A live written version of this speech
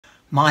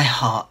My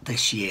heart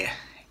this year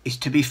is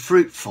to be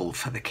fruitful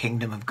for the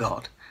kingdom of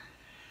God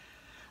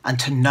and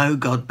to know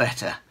God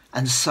better.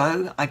 And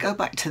so I go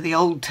back to the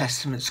Old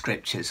Testament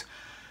scriptures.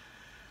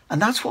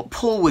 And that's what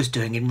Paul was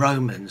doing in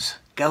Romans,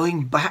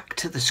 going back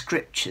to the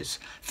scriptures,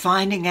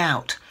 finding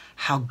out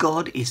how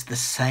God is the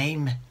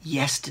same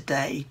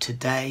yesterday,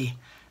 today,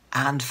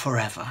 and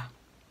forever.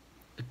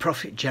 The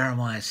prophet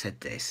Jeremiah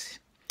said this: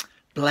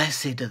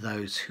 "Blessed are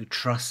those who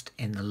trust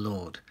in the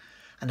Lord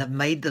and have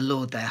made the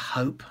Lord their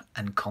hope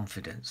and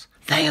confidence.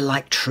 They are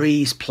like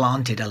trees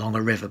planted along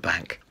a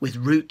riverbank with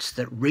roots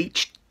that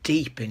reach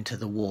deep into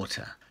the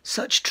water.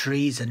 Such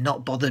trees are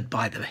not bothered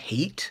by the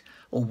heat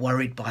or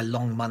worried by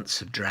long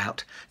months of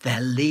drought. Their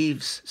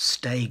leaves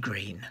stay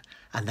green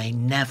and they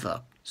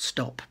never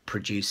stop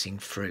producing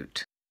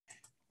fruit."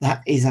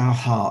 That is our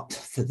heart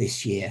for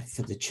this year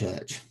for the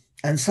church.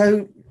 And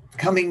so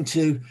coming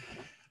to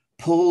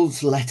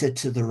Paul's letter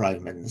to the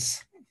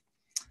Romans,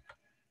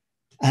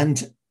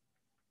 and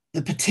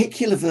the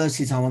particular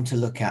verses I want to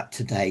look at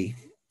today,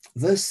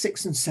 verse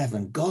 6 and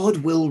 7, God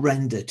will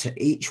render to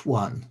each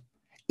one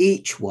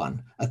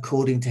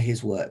according to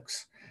his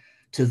works.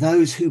 To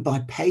those who by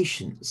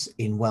patience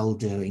in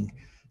well-doing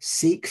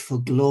seek for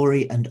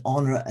glory and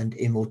honor and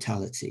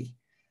immortality,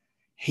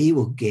 he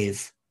will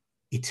give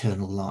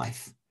eternal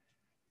life.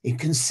 You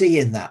can see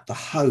in that the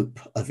hope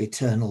of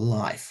eternal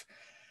life.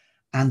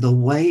 And the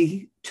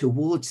way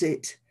towards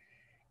it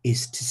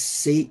is to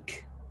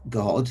seek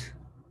God,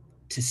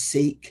 to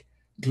seek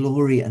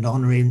glory and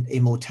honor and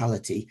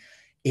immortality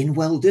in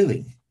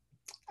well-doing.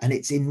 And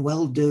it's in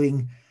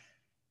well-doing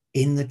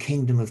in the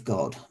kingdom of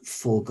God,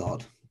 for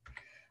God.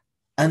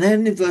 And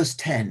then in verse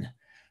 10,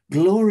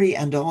 glory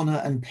and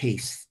honor and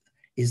peace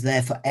is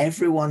there for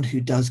everyone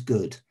who does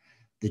good,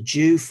 the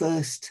Jew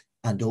first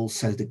and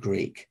also the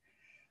Greek.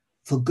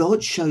 For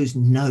God shows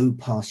no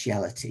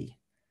partiality.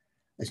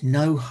 There's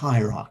no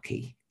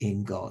hierarchy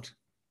in God.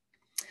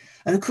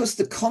 And of course,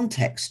 the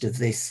context of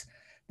these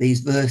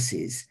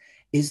verses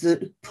is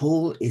that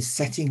Paul is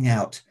setting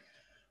out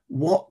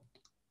what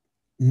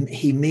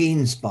he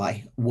means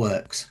by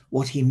works,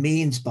 what he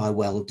means by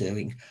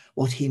well-doing,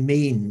 what he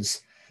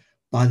means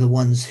by the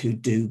ones who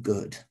do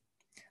good.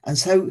 And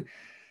so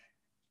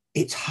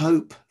it's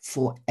hope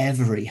for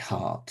every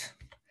heart.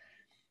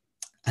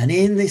 And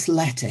in this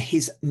letter,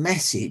 his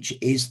message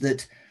is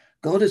that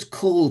God has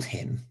called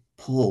him,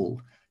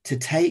 Paul, to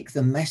take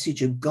the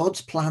message of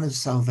God's plan of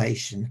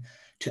salvation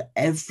to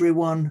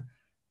everyone,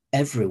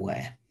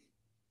 everywhere.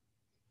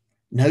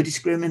 No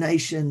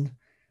discrimination,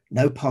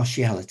 no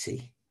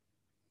partiality.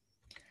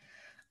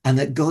 And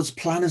that God's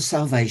plan of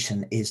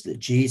salvation is that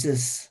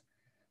Jesus,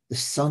 the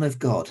Son of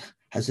God,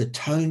 has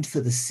atoned for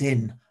the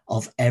sin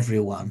of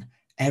everyone,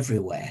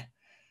 everywhere,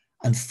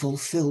 and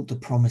fulfilled the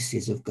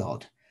promises of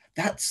God.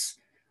 That's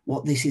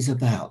what this is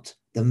about,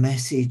 the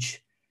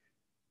message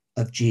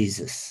of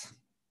Jesus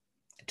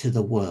to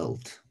the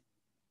world,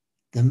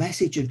 the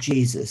message of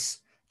Jesus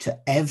to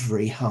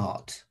every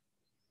heart.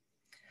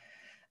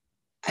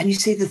 And you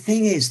see, the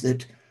thing is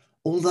that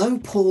although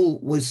Paul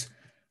was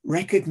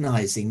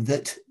recognizing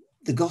that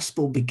the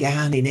gospel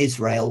began in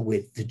Israel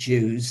with the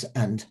Jews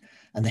and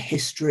the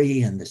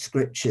history and the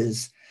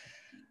scriptures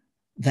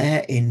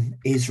there in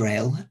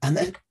Israel, and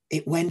that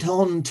it went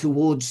on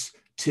towards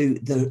to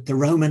the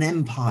Roman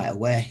Empire,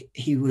 where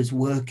he was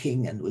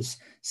working and was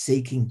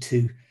seeking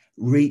to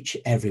reach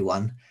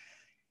everyone.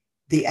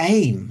 The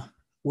aim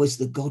was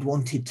that God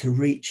wanted to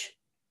reach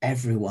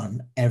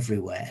everyone,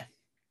 everywhere.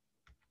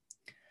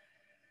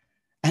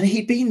 And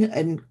he'd been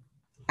in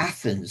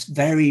Athens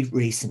very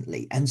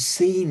recently and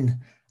seen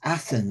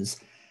Athens,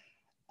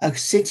 a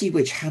city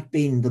which had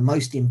been the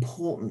most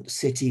important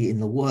city in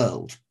the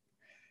world,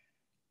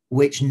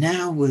 which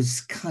now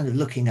was kind of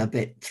looking a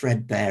bit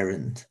threadbare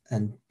and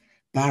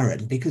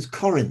barren, because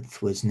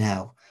Corinth was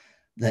now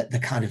the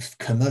kind of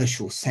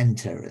commercial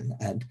center.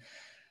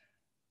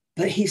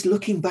 But he's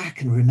looking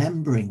back and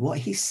remembering what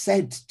he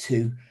said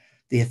to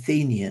the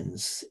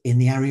Athenians in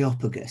the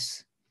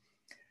Areopagus.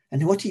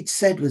 And what he'd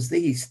said was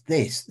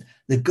this: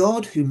 the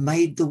God who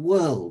made the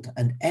world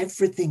and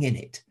everything in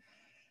it,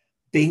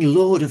 being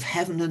Lord of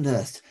heaven and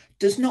earth,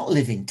 does not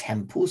live in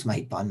temples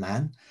made by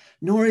man,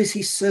 nor is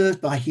he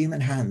served by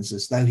human hands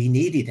as though he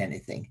needed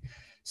anything,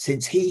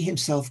 since he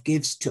himself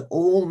gives to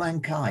all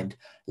mankind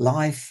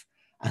life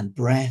and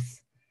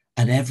breath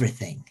and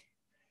everything.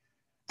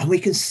 And we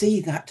can see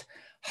that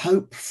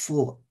hope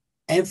for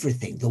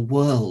everything, the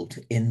world,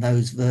 in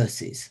those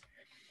verses.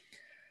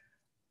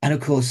 And of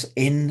course,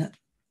 in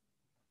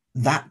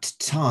that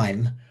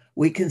time,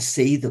 we can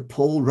see that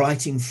Paul,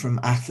 writing from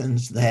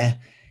Athens there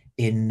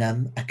in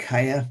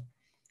Achaia,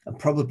 and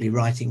probably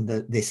writing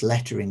this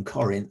letter in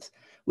Corinth,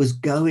 was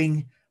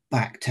going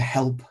back to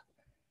help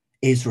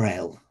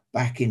Israel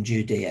back in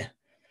Judea.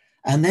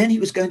 And then he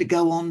was going to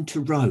go on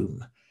to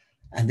Rome.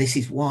 And this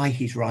is why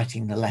he's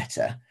writing the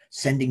letter,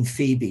 sending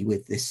Phoebe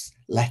with this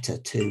letter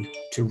to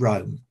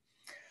Rome.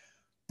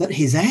 But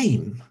his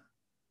aim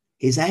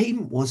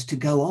was to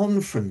go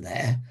on from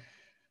there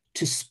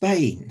to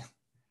Spain.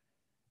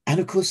 And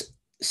of course,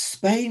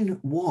 Spain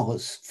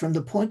was, from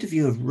the point of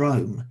view of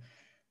Rome,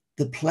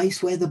 the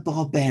place where the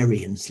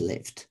barbarians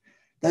lived,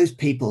 those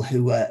people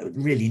who were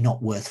really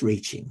not worth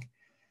reaching.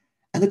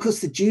 And of course,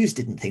 the Jews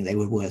didn't think they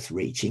were worth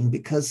reaching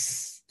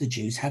because the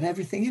Jews had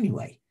everything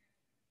anyway.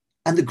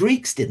 And the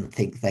Greeks didn't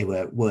think they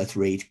were worth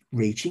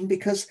reaching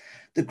because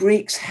the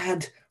Greeks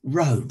had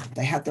Rome.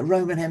 They had the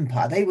Roman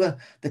Empire. They were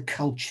the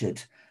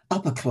cultured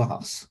upper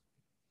class.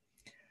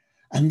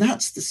 And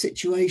that's the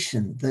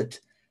situation that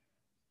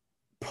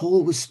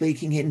Paul was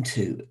speaking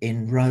into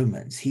in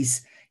Romans.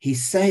 He's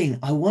saying,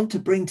 I want to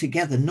bring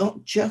together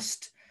not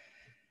just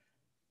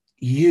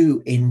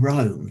you in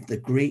Rome, the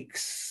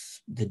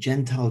Greeks, the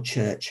Gentile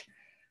church,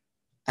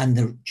 and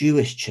the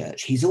Jewish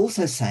church. He's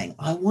also saying,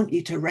 I want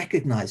you to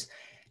recognize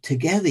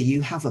together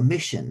you have a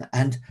mission,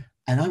 and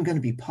I'm going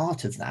to be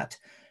part of that,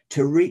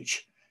 to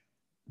reach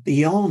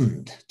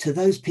beyond to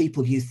those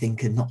people you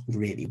think are not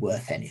really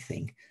worth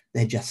anything.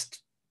 They're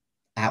just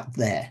out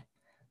there,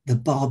 the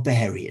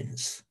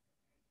barbarians,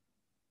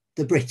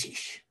 the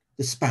British,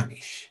 the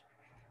Spanish,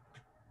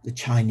 the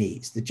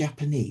Chinese, the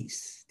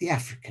Japanese, the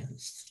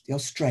Africans, the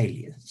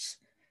Australians.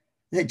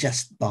 They're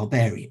just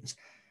barbarians.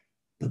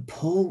 But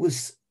Paul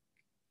was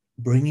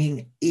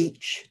bringing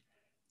each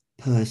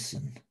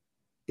person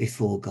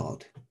before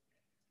God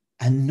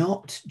and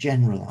not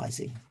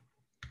generalizing.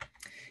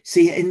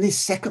 See, in this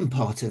second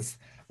part of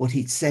what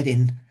he'd said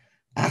in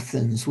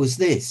Athens was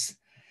this: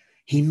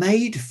 he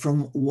made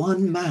from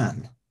one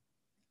man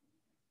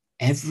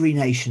every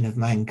nation of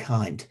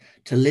mankind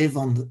to live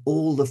on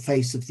all the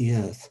face of the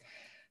earth,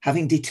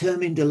 having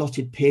determined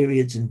allotted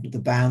periods and the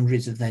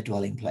boundaries of their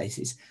dwelling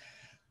places,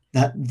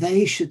 that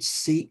they should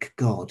seek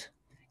God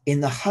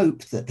in the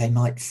hope that they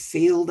might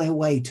feel their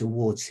way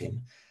towards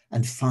him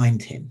and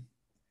find him.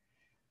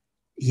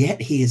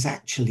 Yet he is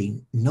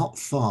actually not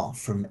far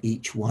from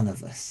each one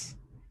of us.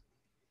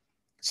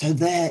 So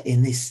there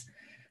in this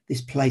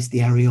place,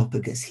 the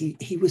Areopagus,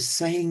 he was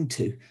saying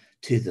to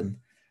them,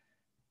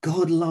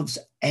 God loves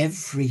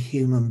every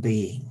human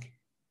being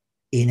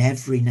in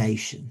every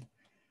nation.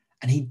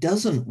 And he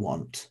doesn't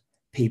want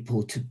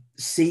people to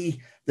see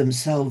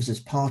themselves as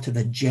part of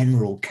a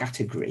general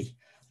category,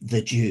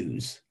 the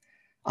Jews.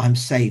 I'm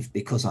saved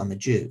because I'm a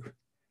Jew,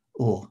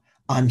 or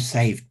I'm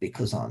saved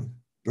because I'm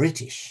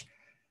British.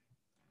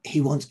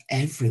 He wants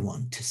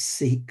everyone to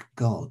seek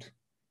God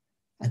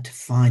and to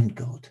find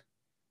God.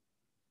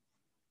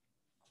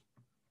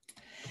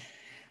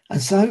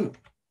 And so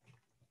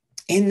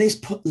in this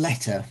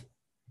letter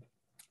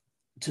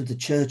to the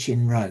church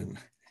in Rome,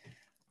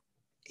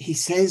 he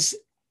says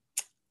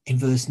in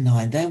verse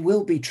 9, there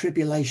will be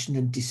tribulation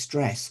and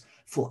distress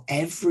for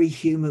every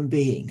human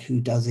being who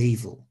does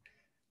evil,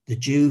 the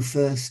Jew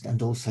first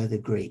and also the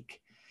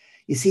Greek.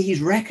 You see,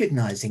 he's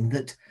recognizing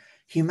that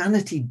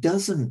humanity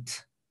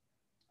doesn't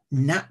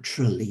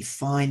naturally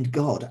find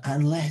God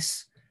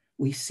unless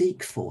we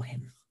seek for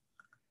him.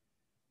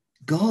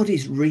 God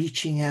is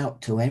reaching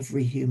out to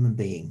every human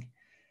being.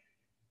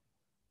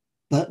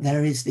 But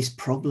there is this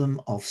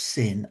problem of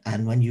sin.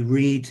 And when you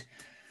read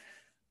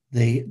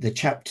the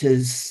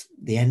chapters,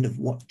 the end of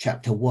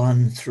chapter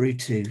 1 through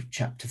to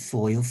chapter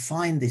 4, you'll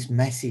find this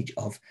message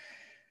of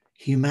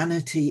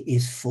humanity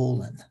is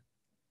fallen.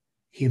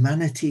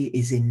 Humanity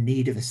is in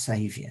need of a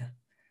savior.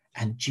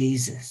 And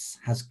Jesus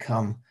has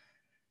come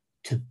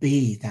to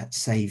be that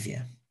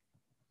savior.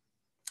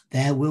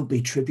 There will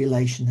be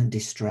tribulation and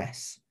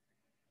distress,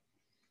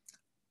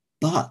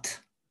 but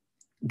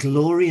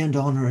glory and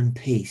honor and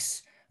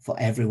peace for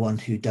everyone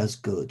who does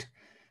good,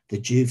 the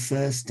Jew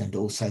first and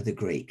also the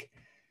Greek.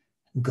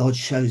 God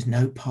shows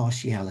no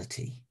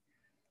partiality.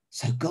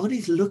 So God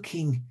is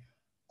looking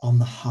on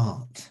the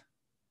heart.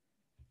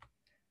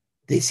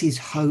 This is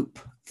hope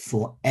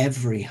for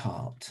every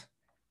heart,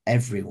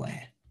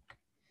 everywhere.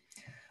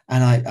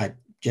 And I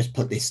just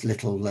put this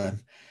little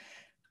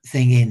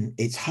thing in.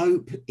 It's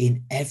hope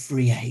in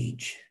every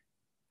age,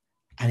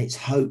 and it's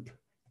hope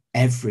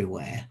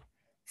everywhere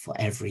for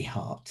every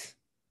heart.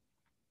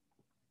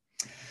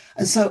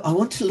 And so I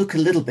want to look a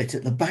little bit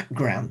at the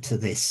background to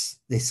this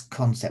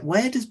concept.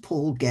 Where does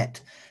Paul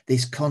get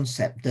this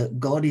concept that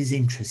God is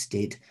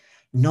interested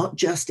not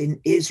just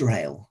in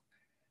Israel,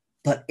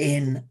 but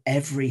in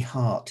every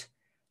heart,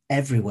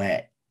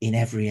 everywhere, in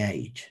every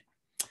age?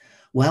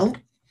 Well,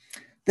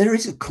 there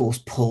is, of course,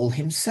 Paul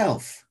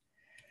himself.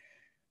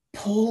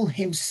 Paul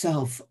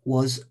himself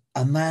was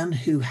a man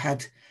who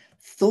had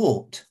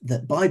thought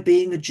that by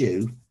being a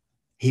Jew,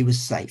 he was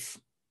safe.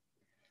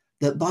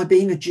 That by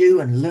being a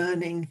Jew and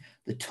learning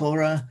the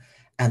Torah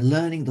and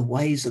learning the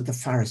ways of the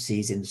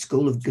Pharisees in the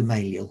school of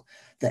Gamaliel,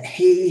 that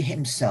he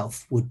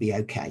himself would be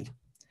okay.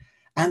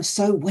 And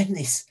so when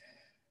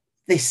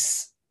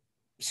this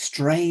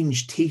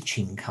strange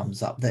teaching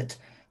comes up that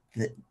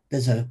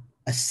there's a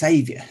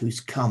savior who's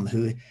come,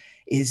 who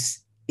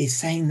is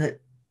saying that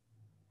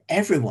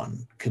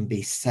everyone can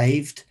be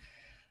saved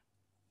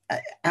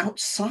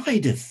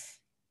outside of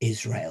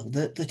Israel,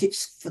 that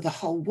it's for the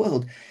whole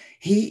world,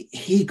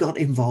 he got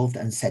involved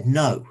and said,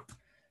 no,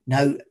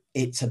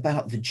 it's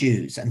about the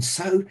Jews. And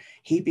so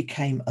he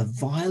became a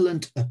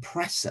violent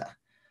oppressor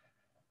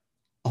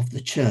of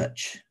the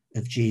church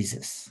of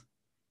Jesus.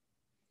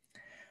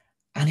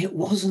 And it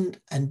wasn't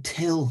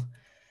until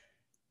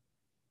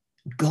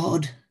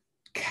God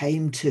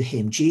came to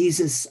him,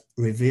 Jesus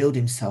revealed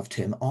himself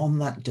to him on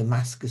that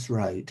Damascus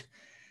Road,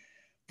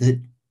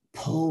 that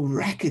Paul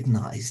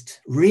realized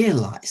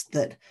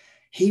that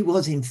he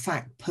was in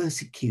fact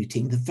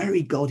persecuting the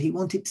very God he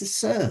wanted to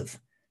serve.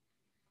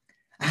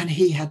 And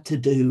he had to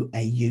do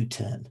a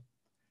U-turn.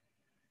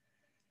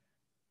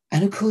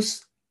 And of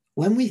course,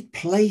 when we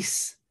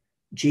place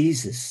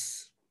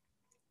Jesus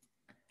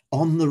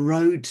on the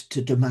road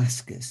to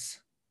Damascus,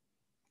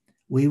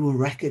 we will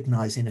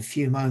recognize in a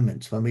few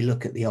moments when we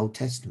look at the Old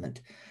Testament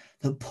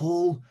that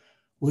Paul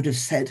would have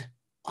said,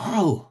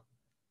 oh,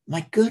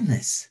 my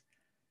goodness,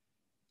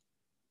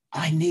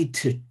 I need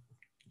to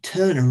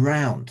turn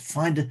around,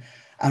 find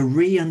a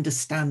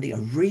re-understanding, a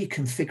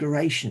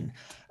reconfiguration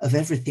of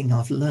everything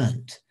I've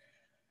learned.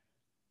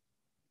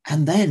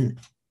 And then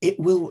it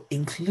will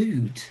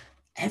include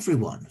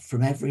everyone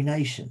from every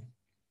nation.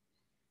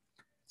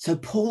 So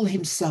Paul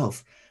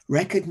himself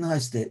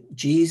recognized that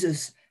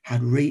Jesus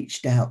had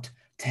reached out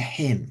to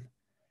him,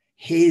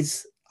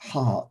 his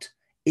heart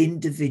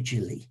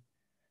individually.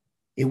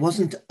 It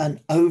wasn't an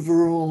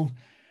overall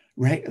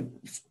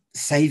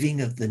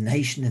saving of the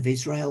nation of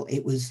Israel.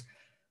 It was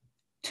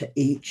to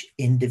each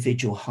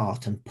individual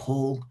heart. And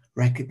Paul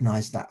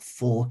recognized that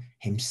for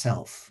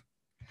himself.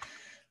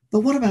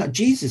 But what about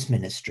Jesus'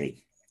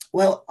 ministry?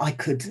 Well, I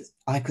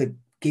could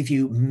give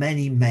you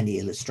many, many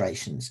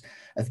illustrations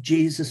of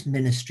Jesus'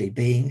 ministry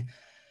being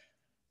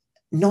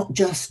not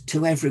just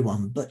to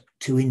everyone, but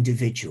to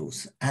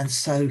individuals. And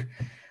so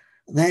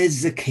there's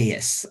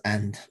Zacchaeus.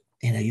 And,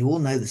 you all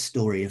know the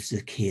story of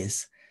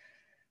Zacchaeus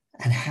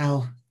and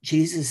how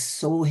Jesus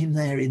saw him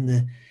there in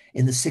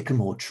the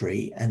sycamore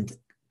tree and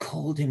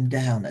called him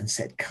down and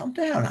said, come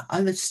down,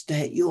 I must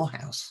stay at your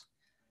house.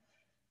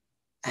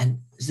 And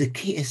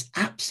Zacchaeus,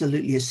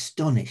 absolutely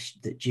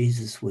astonished that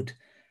Jesus would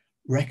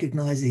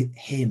recognize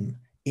him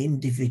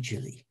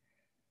individually.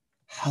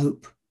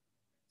 Hope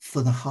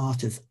for the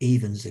heart of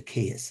even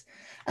Zacchaeus.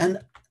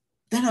 And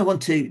then I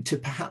want to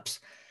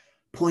perhaps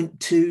point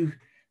to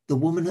the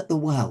woman at the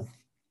well.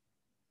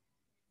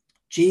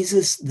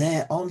 Jesus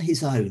there on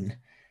his own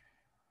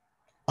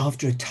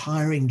after a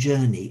tiring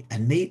journey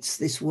and meets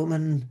this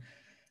woman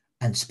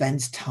and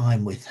spends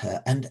time with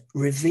her and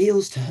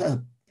reveals to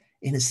her,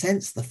 in a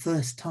sense, the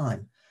first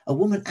time, a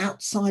woman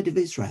outside of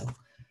Israel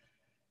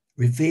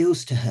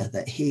reveals to her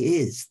that he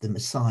is the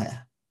Messiah.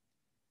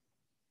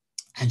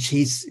 And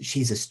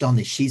she's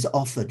astonished. She's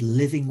offered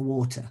living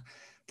water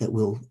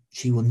that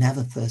she will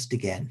never thirst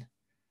again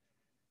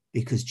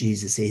because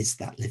Jesus is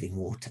that living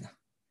water.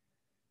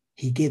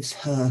 He gives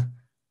her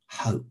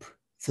hope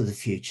for the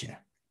future,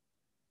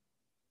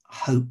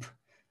 hope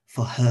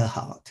for her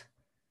heart.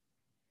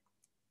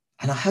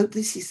 And I hope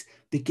this is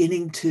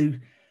beginning to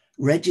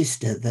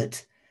register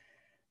that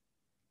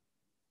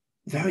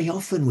very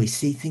often we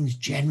see things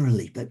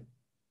generally, but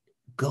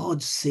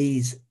God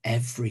sees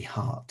every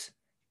heart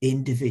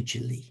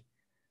individually,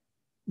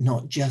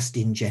 not just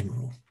in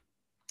general.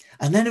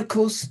 And then, of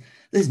course,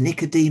 there's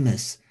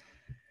Nicodemus.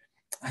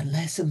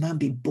 Unless a man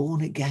be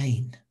born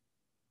again,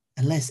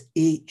 unless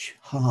each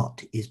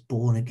heart is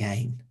born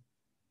again,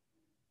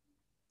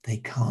 they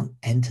can't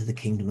enter the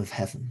kingdom of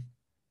heaven.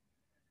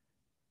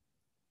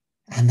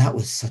 And that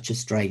was such a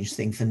strange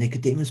thing for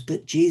Nicodemus,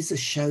 but Jesus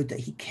showed that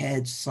he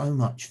cared so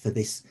much for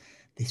this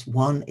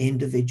one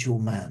individual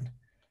man.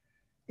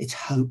 It's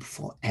hope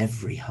for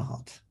every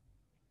heart.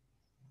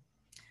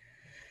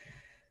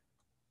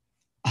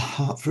 A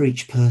heart for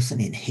each person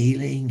in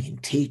healing, in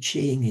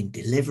teaching, in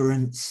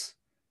deliverance.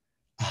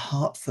 A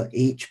heart for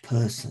each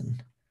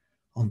person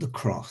on the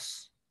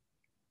cross.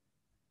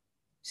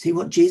 See,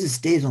 what Jesus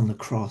did on the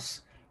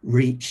cross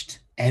reached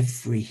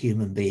every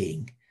human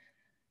being.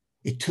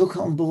 It took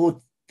on board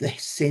the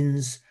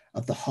sins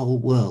of the whole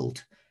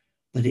world,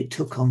 but it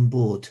took on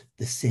board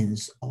the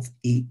sins of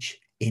each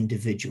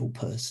individual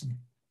person.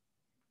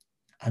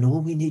 And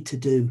all we need to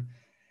do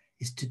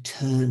is to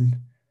turn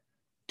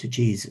to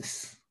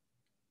Jesus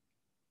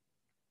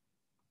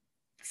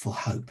for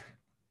hope.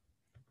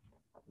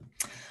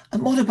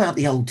 And what about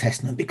the Old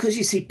Testament? Because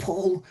you see,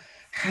 Paul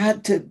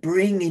had to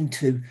bring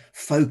into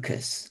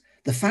focus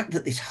the fact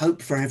that this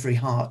hope for every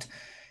heart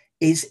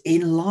is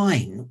in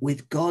line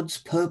with God's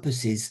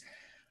purposes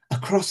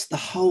across the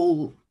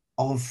whole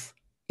of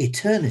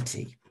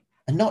eternity,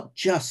 and not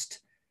just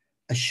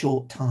a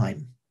short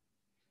time,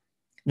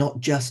 not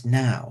just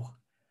now,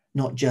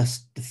 not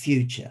just the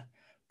future,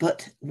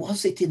 but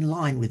was it in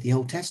line with the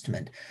Old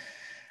Testament?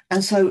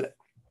 And so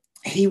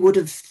he would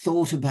have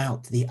thought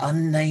about the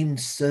unnamed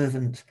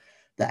servant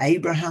that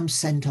Abraham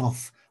sent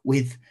off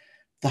with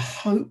the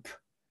hope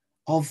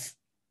of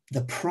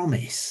the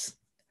promise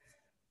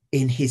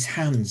in his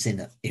hands,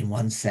 in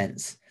one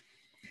sense.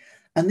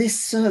 And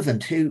this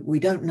servant, who we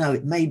don't know,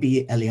 it may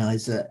be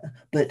Eliezer,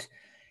 but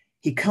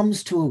he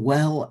comes to a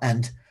well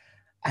and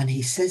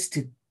he says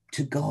to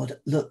to God,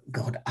 look,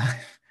 God,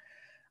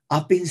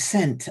 I've been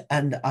sent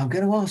and I'm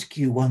going to ask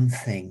you one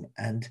thing.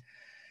 And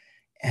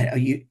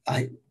I'm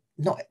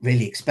not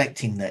really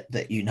expecting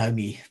that you know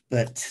me,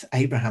 but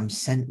Abraham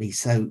sent me.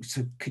 So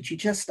could you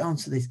just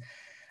answer this?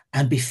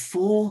 And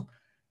before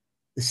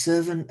the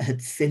servant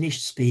had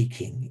finished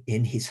speaking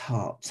in his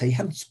heart, so he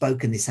hadn't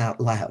spoken this out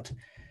loud,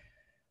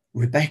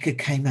 Rebecca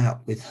came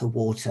out with her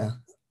water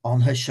on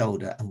her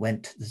shoulder and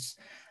went to this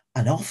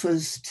and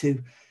offers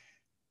to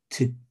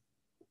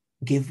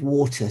give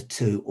water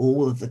to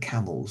all of the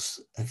camels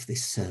of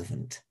this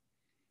servant,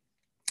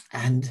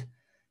 and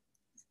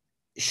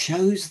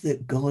shows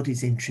that God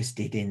is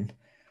interested in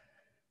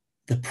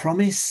the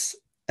promise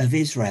of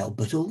Israel,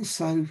 but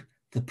also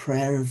the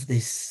prayer of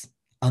this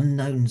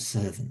unknown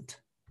servant.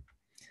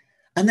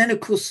 And then,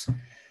 of course,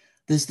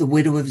 there's the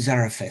widow of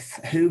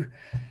Zarephath, who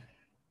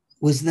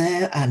was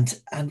there, and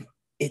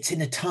it's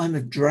in a time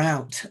of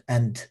drought,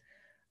 and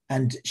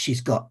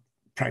she's got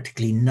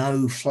practically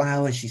no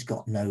flour, she's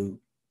got no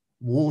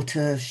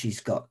water, she's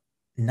got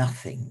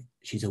nothing.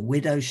 She's a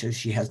widow, so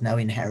she has no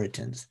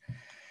inheritance.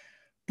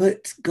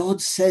 But God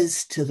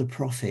says to the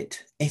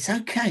prophet, it's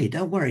okay,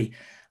 don't worry.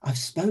 I've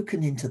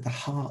spoken into the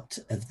heart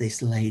of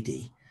this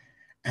lady,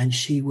 and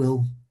she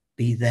will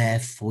be there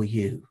for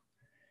you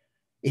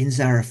in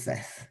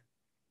Zarephath.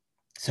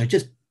 So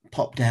just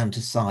pop down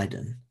to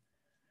Sidon.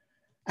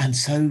 And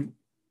so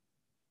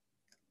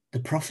the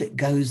prophet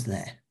goes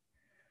there,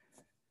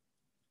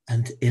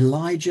 and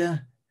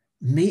Elijah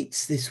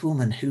meets this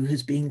woman who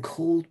has been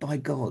called by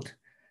God.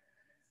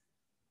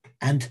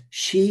 And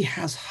she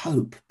has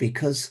hope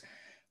because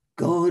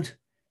God,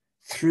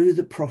 through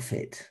the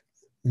prophet,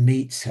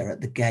 meets her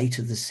at the gate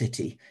of the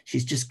city.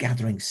 She's just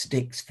gathering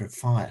sticks for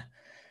fire.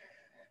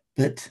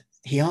 But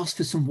he asks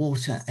for some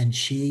water, and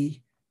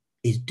she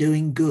is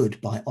doing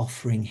good by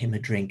offering him a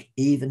drink,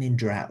 even in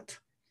drought.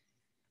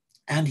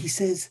 And he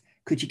says,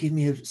 could you give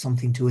me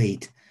something to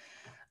eat?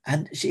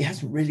 And she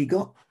hasn't really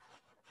got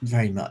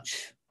very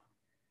much.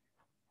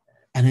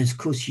 And of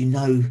course, you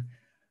know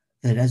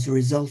that as a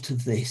result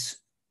of this,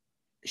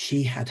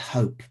 she had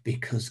hope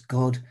because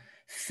God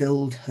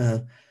filled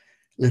her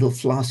little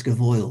flask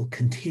of oil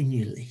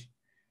continually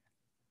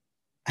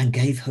and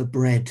gave her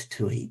bread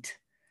to eat.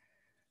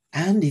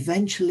 And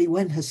eventually,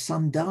 when her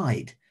son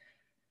died,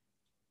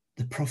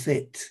 the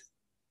prophet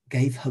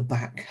gave her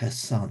back her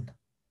son.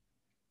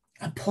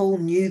 And Paul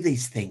knew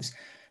these things,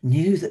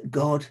 knew that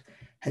God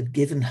had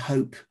given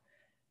hope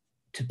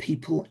to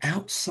people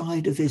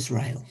outside of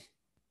Israel,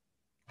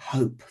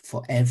 hope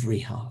for every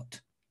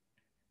heart.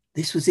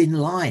 This was in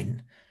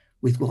line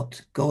with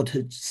what God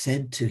had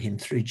said to him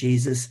through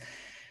Jesus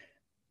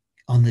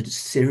on the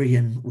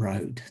Syrian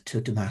road to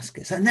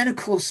Damascus. And then, of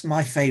course,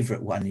 my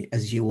favorite one,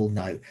 as you all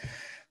know,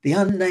 the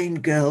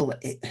unnamed girl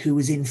who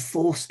was in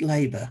forced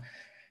labor.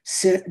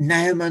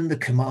 Naaman, the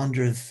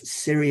commander of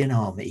Syrian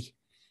army,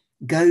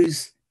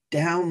 goes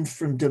down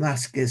from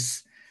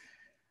Damascus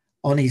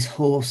on his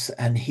horse,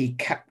 and he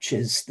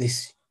captures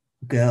this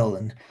girl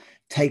and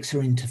takes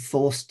her into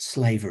forced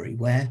slavery,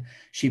 where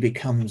she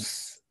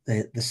becomes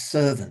the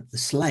servant, the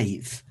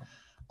slave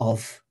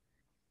of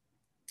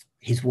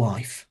his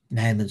wife,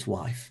 Naaman's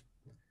wife.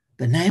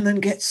 But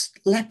Naaman gets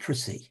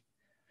leprosy.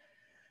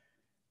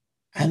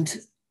 And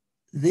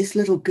this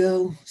little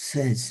girl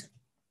says,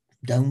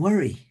 don't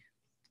worry,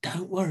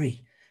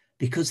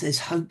 because there's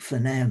hope for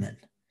Naaman.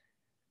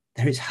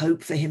 There is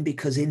hope for him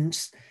because in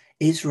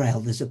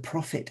Israel there's a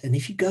prophet, and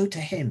if you go to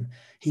him,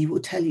 he will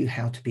tell you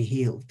how to be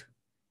healed.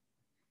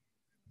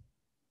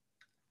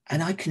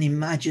 And I can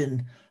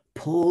imagine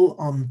Paul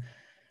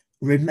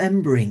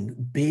remembering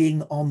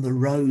being on the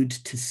road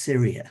to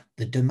Syria,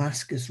 the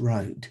Damascus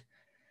Road,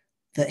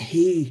 that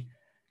he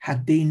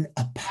had been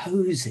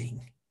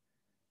opposing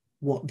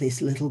what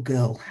this little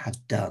girl had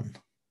done,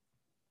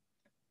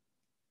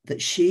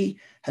 that she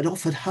had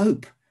offered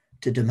hope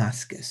to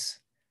Damascus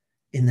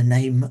in the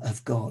name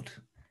of God,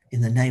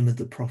 in the name of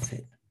the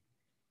prophet.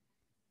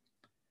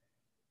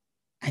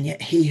 And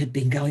yet he had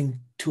been going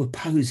to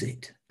oppose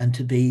it and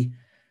to be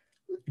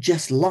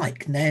just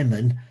like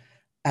Naaman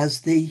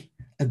as the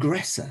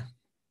aggressor.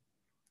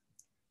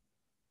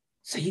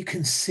 So you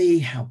can see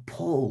how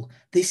Paul,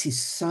 this is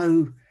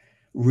so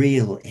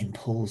real in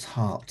Paul's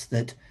heart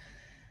that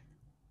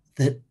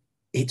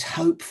it's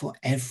hope for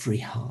every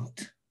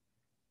heart,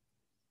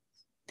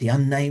 the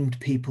unnamed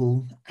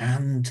people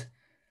and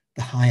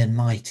the high and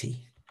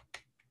mighty.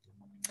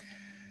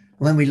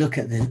 When we look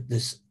at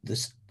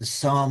the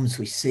Psalms,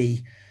 we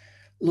see,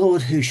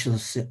 Lord, who shall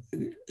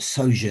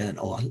sojourn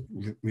or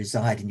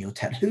reside in your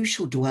tent? Who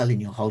shall dwell in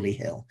your holy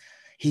hill?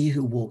 He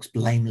who walks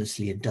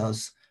blamelessly and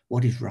does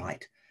what is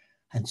right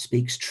and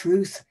speaks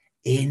truth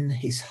in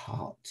his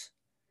heart.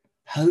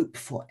 Hope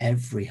for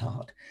every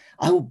heart.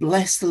 I will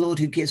bless the Lord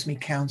who gives me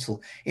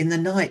counsel. In the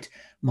night,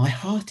 my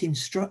heart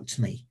instructs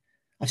me.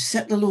 I've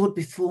set the Lord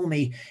before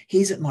me.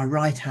 He's at my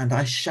right hand.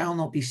 I shall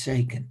not be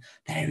shaken.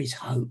 There is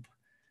hope.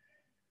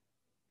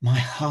 My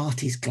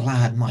heart is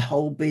glad. My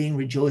whole being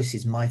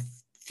rejoices. My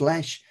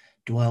flesh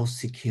dwells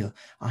secure.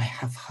 I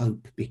have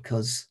hope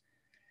because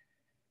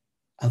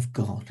of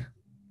God.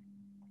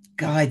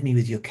 Guide me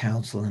with your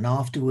counsel, and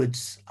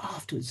afterwards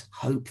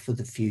hope for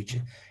the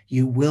future.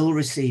 You will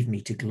receive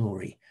me to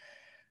glory.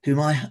 Whom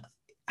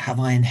have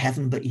I in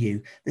heaven but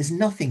you? There's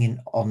nothing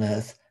on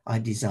earth I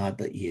desire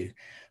but you.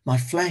 My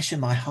flesh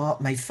and my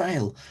heart may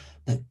fail,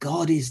 but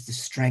God is the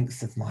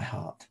strength of my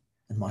heart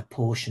and my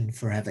portion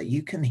forever.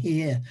 You can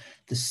hear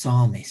the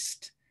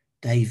psalmist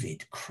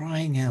David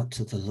crying out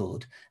to the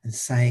Lord and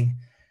saying,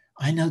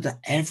 I know that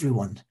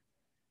everyone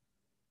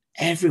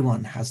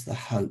has the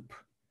hope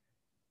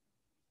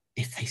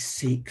if they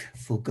seek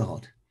for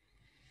God.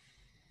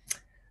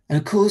 And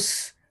of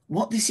course,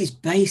 what this is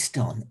based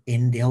on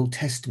in the Old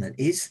Testament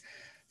is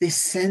this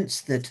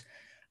sense that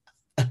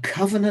a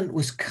covenant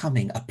was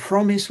coming, a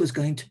promise was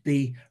going to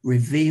be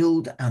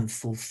revealed and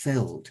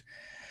fulfilled.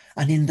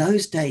 And in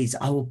those days,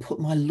 I will put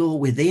my law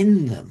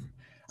within them.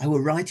 I will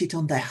write it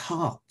on their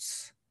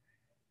hearts.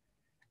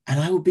 And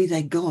I will be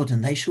their God,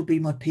 and they shall be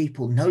my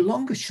people. No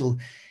longer shall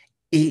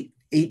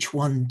each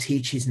one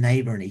teach his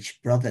neighbor and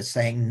each brother,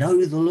 saying,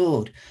 know the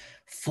Lord,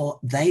 for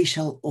they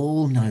shall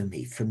all know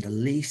me, from the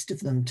least of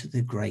them to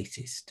the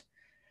greatest.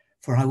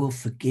 For I will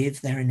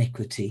forgive their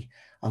iniquity.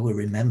 I will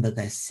remember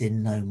their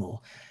sin no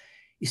more.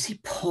 You see,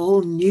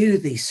 Paul knew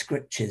these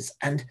scriptures,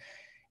 and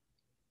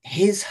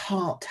his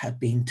heart had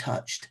been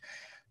touched.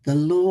 The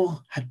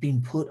law had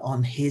been put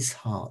on his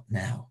heart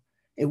now.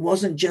 It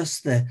wasn't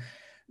just the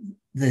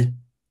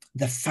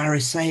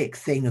Pharisaic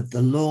thing of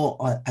the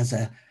law as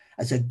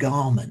a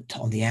garment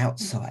on the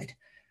outside.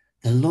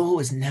 The law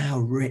was now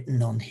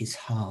written on his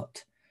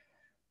heart,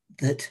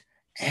 that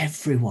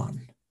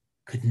everyone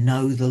could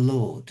know the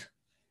Lord,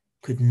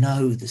 could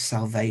know the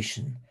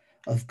salvation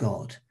of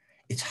God.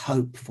 It's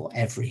hope for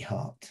every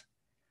heart,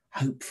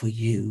 hope for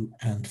you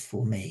and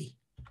for me.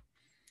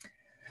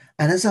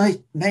 And as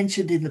I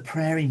mentioned in the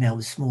prayer email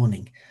this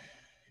morning,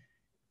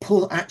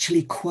 Paul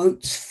actually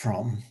quotes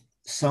from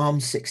Psalm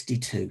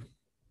 62.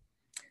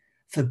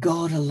 For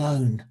God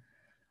alone,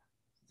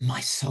 my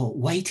soul,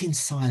 wait in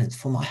silence,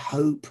 for my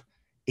hope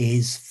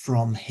is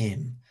from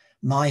him.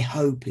 My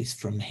hope is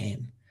from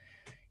him.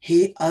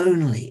 He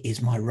only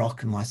is my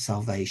rock and my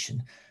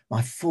salvation,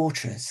 my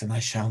fortress, and I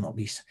shall not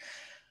be.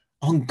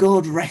 On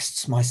God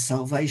rests my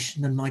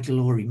salvation and my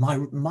glory. My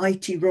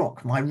mighty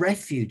rock, my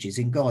refuge is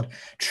in God.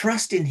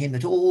 Trust in him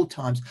at all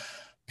times.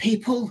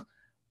 People,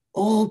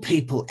 all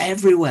people,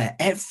 everywhere,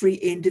 every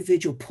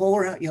individual,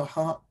 pour out your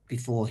heart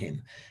before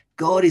him.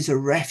 God is a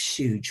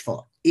refuge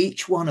for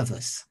each one of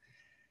us.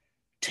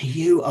 To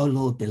you, O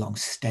Lord,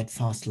 belongs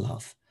steadfast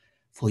love,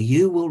 for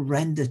you will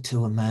render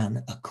to a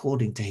man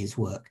according to his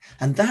work.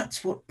 And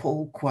that's what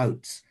Paul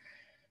quotes.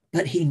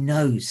 But he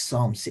knows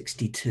Psalm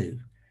 62.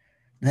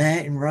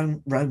 There in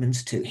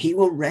Romans 2, he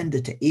will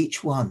render to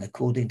each one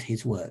according to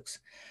his works.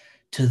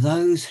 To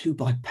those who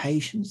by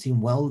patience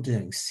in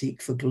well-doing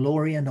seek for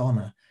glory and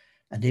honor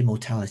and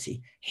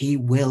immortality, he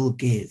will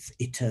give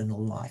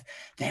eternal life.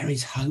 There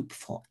is hope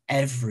for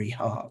every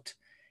heart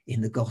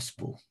in the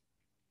gospel.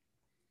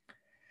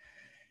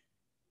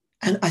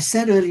 And I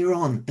said earlier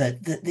on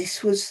that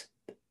this was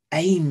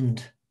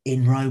aimed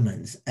in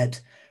Romans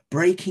at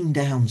breaking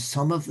down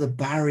some of the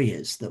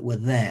barriers that were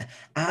there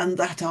and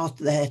that are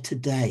there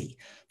today,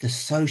 the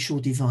social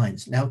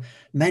divides. Now,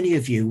 many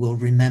of you will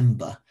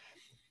remember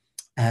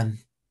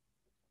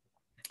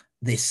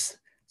this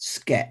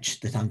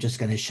sketch that I'm just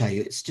going to show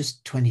you. It's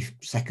just 20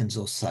 seconds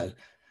or so.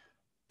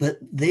 But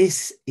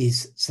this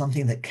is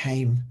something that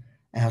came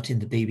out in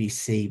the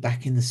BBC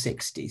back in the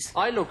 60s.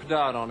 I look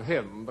down on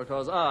him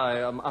because I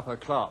am upper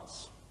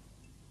class.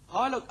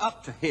 I look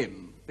up to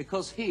him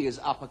because he is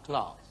upper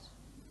class.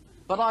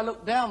 But I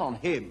look down on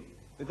him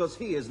because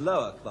he is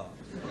lower class.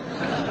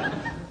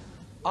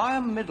 I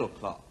am middle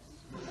class.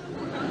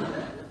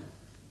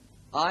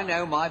 I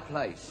know my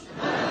place.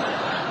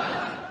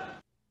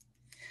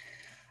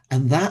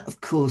 And that, of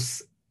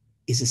course,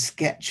 is a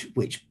sketch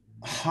which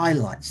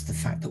highlights the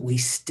fact that we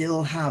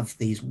still have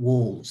these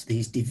walls,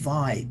 these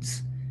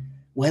divides,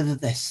 whether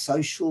they're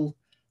social,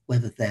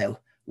 whether they're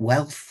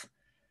wealth,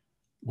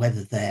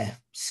 whether they're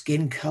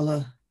skin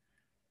color,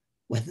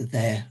 whether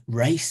they're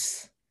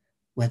race,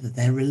 whether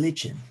they're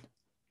religion.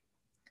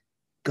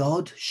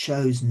 God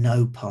shows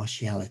no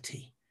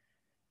partiality.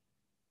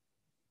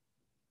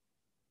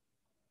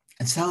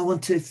 And so I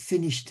want to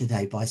finish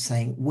today by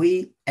saying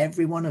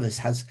every one of us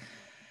has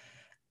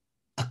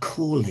a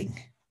calling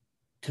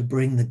to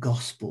bring the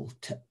gospel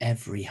to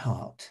every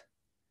heart,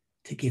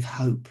 to give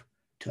hope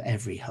to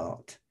every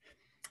heart.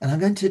 And I'm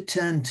going to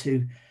turn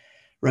to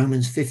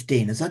Romans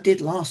 15, as I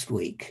did last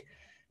week,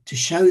 to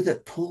show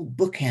that Paul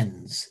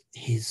bookends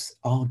his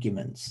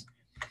arguments.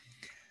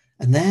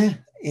 And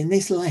there in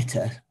this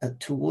letter,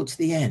 towards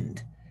the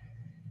end,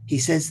 he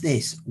says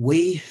this: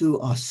 we who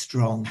are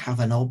strong have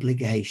an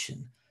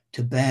obligation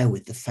to bear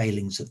with the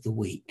failings of the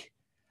weak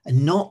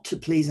and not to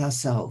please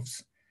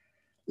ourselves.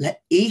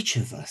 Let each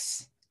of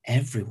us,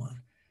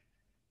 everyone,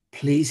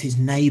 please his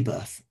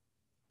neighbor.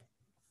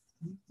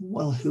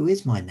 Well, who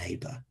is my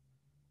neighbor?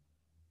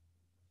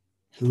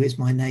 Who is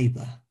my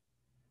neighbor?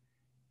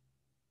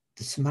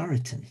 The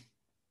Samaritan.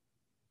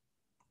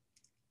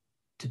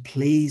 to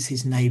please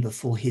his neighbor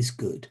for his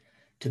good,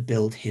 to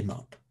build him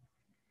up.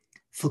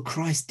 For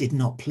Christ did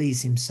not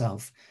please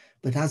himself,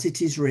 but as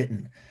it is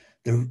written,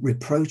 the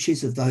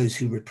reproaches of those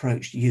who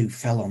reproached you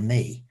fell on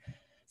me.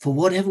 For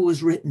whatever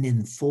was written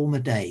in former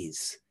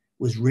days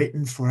was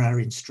written for our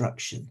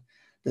instruction,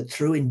 that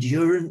through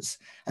endurance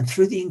and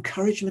through the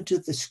encouragement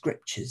of the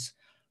scriptures,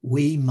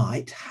 we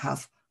might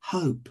have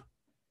hope.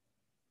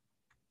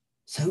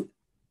 So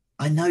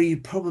I know you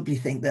probably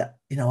think that,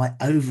 I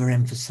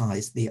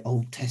overemphasize the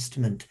Old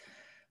Testament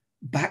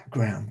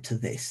background to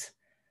this.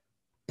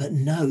 But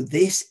no,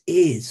 this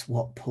is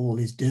what Paul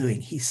is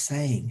doing. He's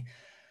saying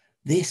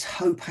this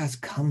hope has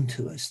come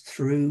to us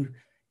through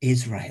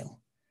Israel.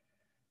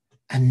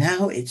 And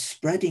now it's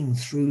spreading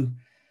through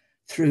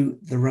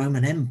the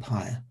Roman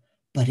Empire,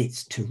 but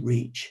it's to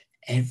reach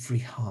every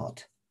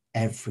heart,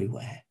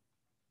 everywhere.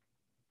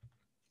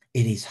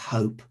 It is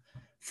hope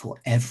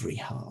for every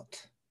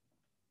heart.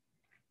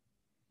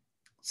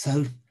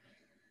 So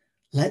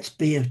let's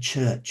be a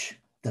church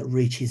that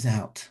reaches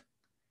out.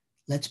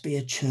 Let's be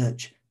a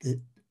church that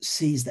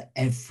sees that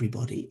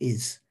everybody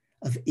is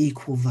of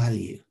equal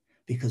value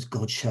because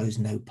God shows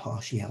no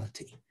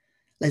partiality.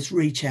 Let's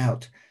reach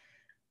out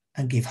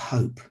and give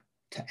hope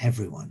to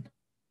everyone.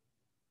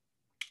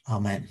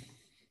 Amen.